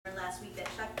last week that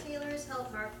Chuck Taylor's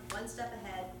helped Mark one step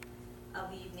ahead of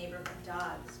the neighborhood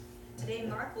dogs. Today,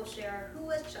 Mark will share who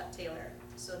was Chuck Taylor,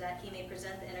 so that he may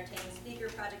present the entertaining speaker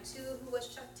project 2, Who Was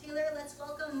Chuck Taylor? Let's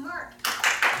welcome Mark.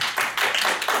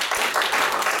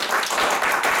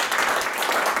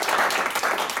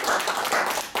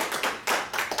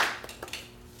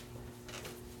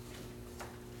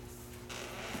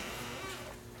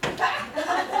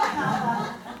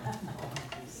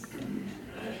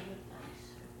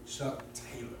 Chuck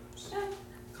Taylors.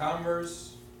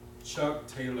 Converse Chuck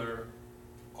Taylor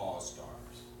All-Stars.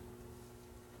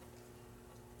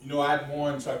 You know, I'd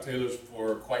worn Chuck Taylors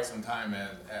for quite some time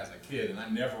as a kid, and I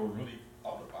never really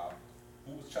thought about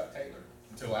who was Chuck Taylor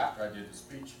until after I did the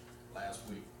speech last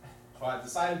week. So I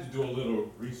decided to do a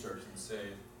little research and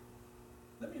say,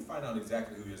 let me find out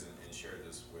exactly who he is and share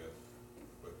this with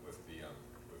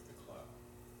the club.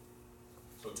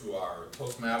 So to our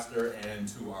Toastmaster and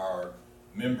to our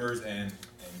members and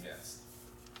guests.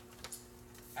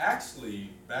 Actually,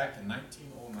 back in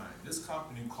 1909, this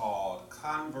company called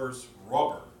Converse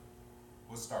Rubber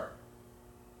was started.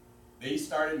 They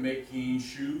started making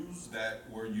shoes that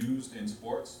were used in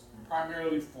sports,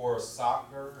 primarily for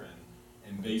soccer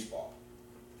and baseball.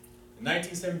 In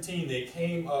 1917, they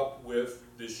came up with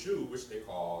this shoe, which they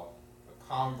called the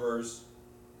Converse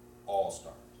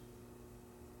All-Stars.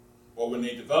 Well, when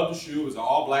they developed the shoe, it was an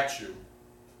all-black shoe,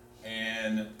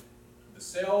 and the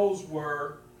sales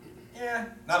were,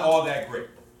 not all that great.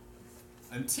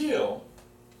 Until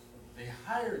they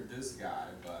hired this guy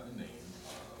by the name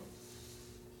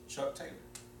of Chuck Taylor.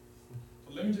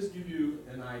 So let me just give you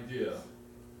an idea,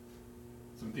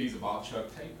 some things about Chuck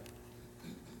Taylor.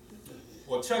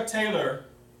 Well, Chuck Taylor,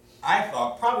 I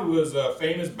thought, probably was a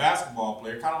famous basketball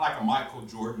player, kind of like a Michael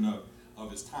Jordan of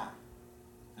his time.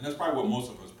 And that's probably what most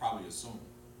of us probably assume.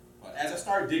 But as I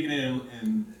started digging in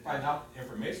and finding out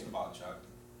information about Chuck,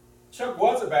 Chuck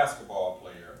was a basketball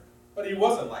player, but he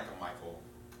wasn't like a Michael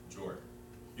Jordan.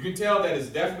 You can tell that it's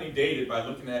definitely dated by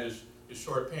looking at his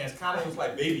short pants. Kind of looks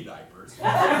like baby diapers.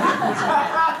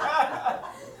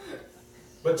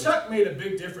 But Chuck made a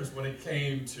big difference when it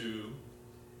came to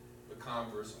the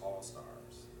Converse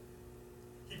All-Stars.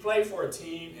 He played for a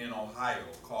team in Ohio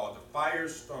called the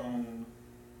Firestone,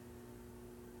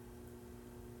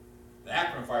 the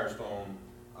Akron Firestone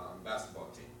basketball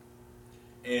team.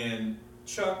 And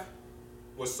Chuck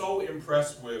was so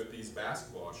impressed with these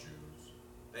basketball shoes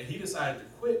that he decided to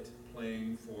quit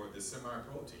playing for the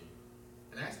semi-pro team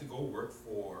and actually go work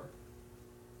for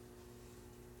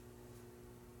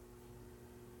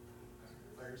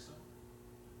Firestone?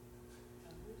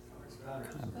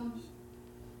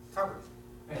 Converse.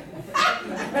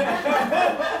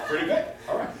 Pretty good.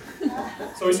 All right.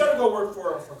 So he started to go work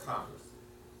for Converse.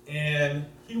 And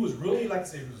he was really, like I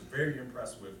said, he was very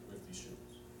impressed with these shoes.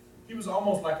 He was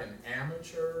almost like an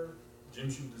amateur gym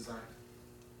shoe designer.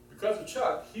 Because of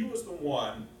Chuck, he was the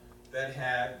one that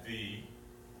had the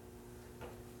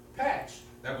patch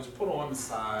that was put on the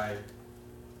side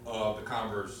of the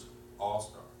Converse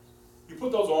All-Stars. He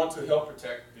put those on to help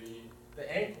protect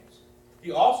the ankles.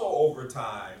 He also, over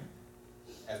time,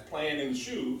 as playing in the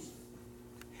shoes,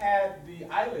 had the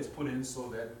eyelets put in so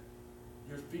that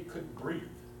your feet couldn't breathe.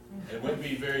 It wouldn't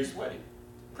be very sweaty.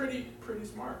 Pretty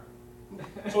smart.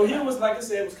 So he was, like I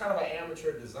said, was kind of an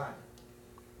amateur designer.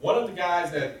 One of the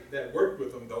guys that worked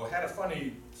with him, though, had a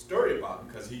funny story about him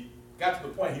because he got to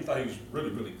the point he thought he was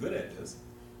really good at this.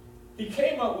 He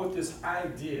came up with this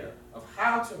idea of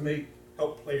how to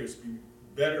help players be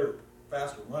better,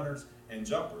 faster runners and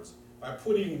jumpers by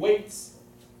putting weights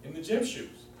in the gym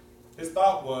shoes. His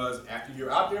thought was, after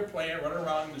you're out there playing, running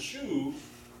around in the shoes,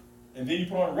 and then you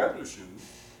put on regular shoes,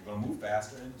 you're going to move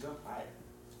faster and jump higher.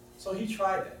 So he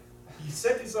tried that. He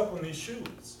set these up on these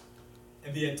shoes,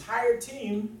 and the entire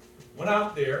team went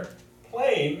out there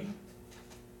playing,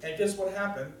 and guess what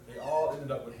happened? They all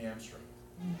ended up with hamstrings.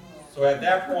 So at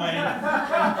that point,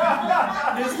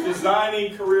 his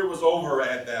designing career was over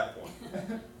at that point.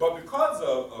 But because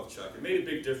of Chuck, it made a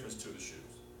big difference to the shoes.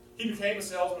 He became a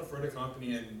salesman for the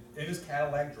company, and in his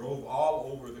Cadillac drove all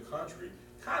over the country,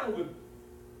 kind of with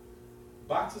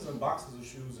boxes and boxes of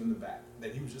shoes in the back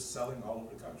that he was just selling all over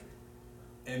the country.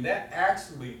 And that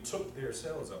actually took their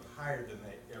sales up higher than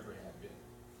they ever had been.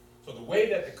 So the way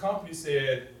that the company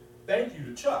said thank you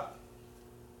to Chuck,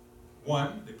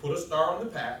 one, they put a star on the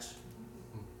patch,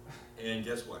 and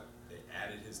guess what? They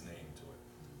added his name to it.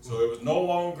 So it was no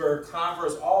longer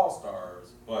Converse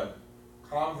All-Stars, but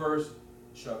Converse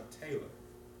Chuck Taylor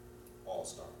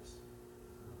All-Stars.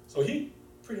 So he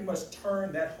pretty much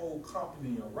turned that whole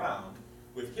company around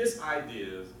with his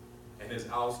ideas and his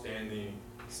outstanding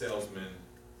salesman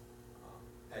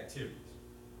activities.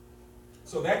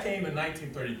 So that came in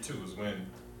 1932 is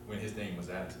when his name was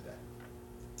added to that.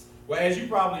 Well, as you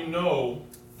probably know,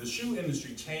 the shoe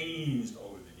industry changed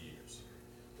over the years.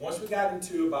 Once we got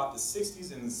into about the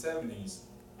 60s and the 70s,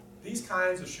 these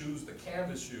kinds of shoes, the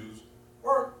canvas shoes,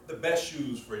 weren't the best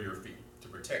shoes for your feet to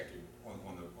protect you on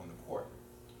the court.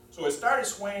 So it started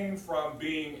swaying from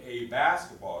being a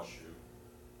basketball shoe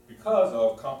because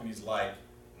of companies like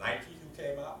Nike who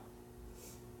came out,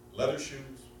 leather shoes,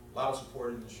 a lot of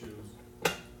support in the shoes,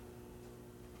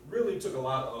 really took a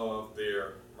lot of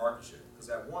their market share. Because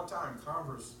at one time,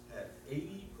 Converse had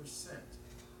 80%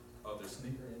 of the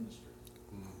sneaker industry.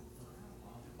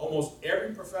 Almost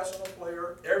every professional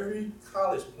player, every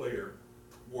college player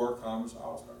wore Converse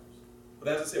All-Stars. But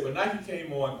as I said, when Nike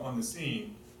came on the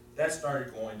scene, that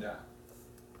started going down.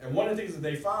 And one of the things that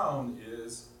they found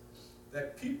is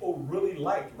that people really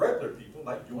liked, regular people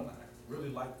like you and I, really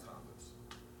liked Converse.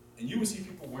 And you would see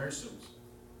people wearing suits,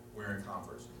 wearing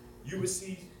Converse. You would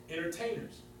see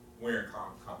entertainers wearing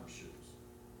Converse shoes.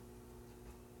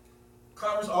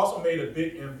 Converse also made a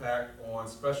big impact on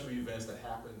special events that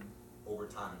happened over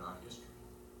time in our history.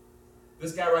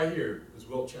 This guy right here is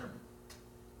Wilt Chamberlain.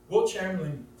 Wilt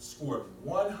Chamberlain scored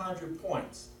 100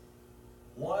 points.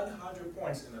 100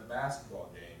 points in a basketball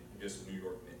game against the New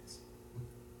York Knicks.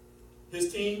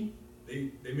 His team,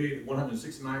 they made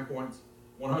 169 points.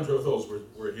 100 of those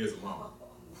were his alone.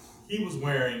 He was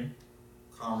wearing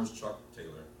Converse Chuck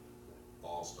Taylor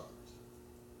All-Stars.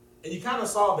 And you kind of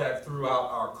saw that throughout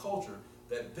our culture,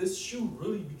 that this shoe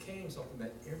really became something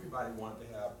that everybody wanted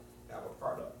to have a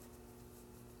part of.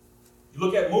 You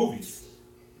look at movies,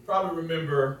 you probably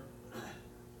remember,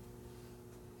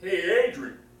 hey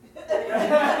Adrian,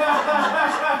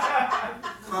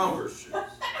 Converse shoes.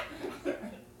 You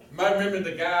might remember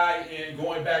the guy in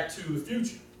Going Back to the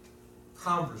Future,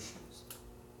 Converse shoes.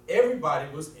 Everybody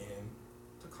was in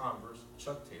the Converse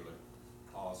Chuck Taylor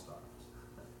All-Stars.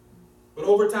 But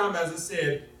over time, as I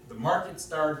said, the market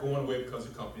started going away because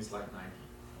of companies like Nike.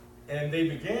 And they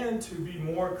began to be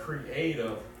more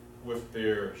creative with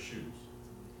their shoes.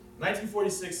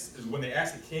 1946 is when they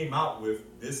actually came out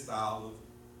with this style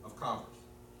of Converse.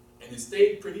 And it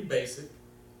stayed pretty basic,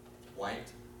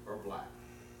 white or black.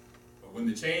 But when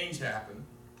the change happened,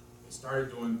 they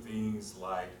started doing things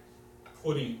like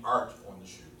putting art on the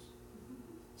shoes.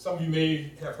 Some of you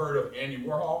may have heard of Andy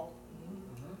Warhol,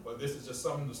 but this is just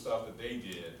some of the stuff that they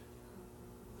did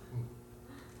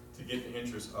to get the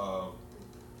interest of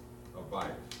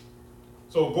buyers.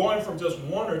 So going from just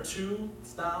one or two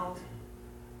styles,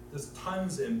 there's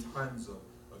tons and tons of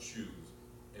shoes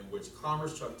in which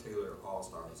Converse Chuck Taylor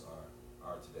All-Stars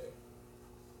are today.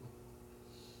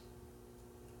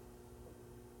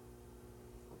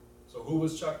 So who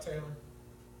was Chuck Taylor?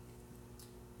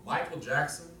 Michael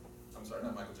Jordan.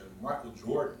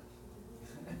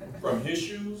 From his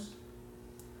shoes,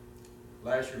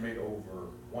 last year made over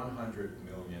 $100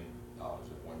 million in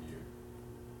 1 year.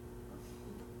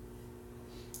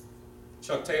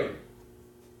 Chuck Taylor,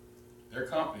 their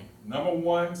company,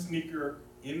 #1 sneaker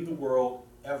in the world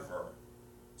ever,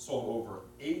 sold over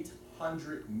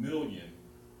 800 million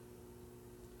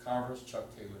Converse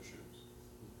Chuck Taylor shoes.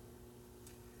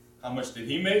 How much did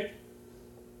he make?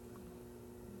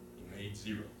 He made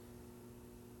zero.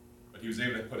 But he was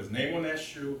able to put his name on that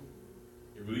shoe.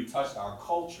 It really touched our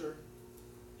culture.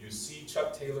 You see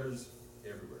Chuck Taylors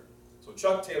everywhere. So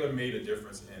Chuck Taylor made a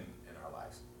difference in our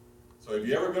lives. So if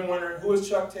you ever been wondering who is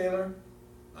Chuck Taylor,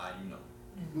 now you know.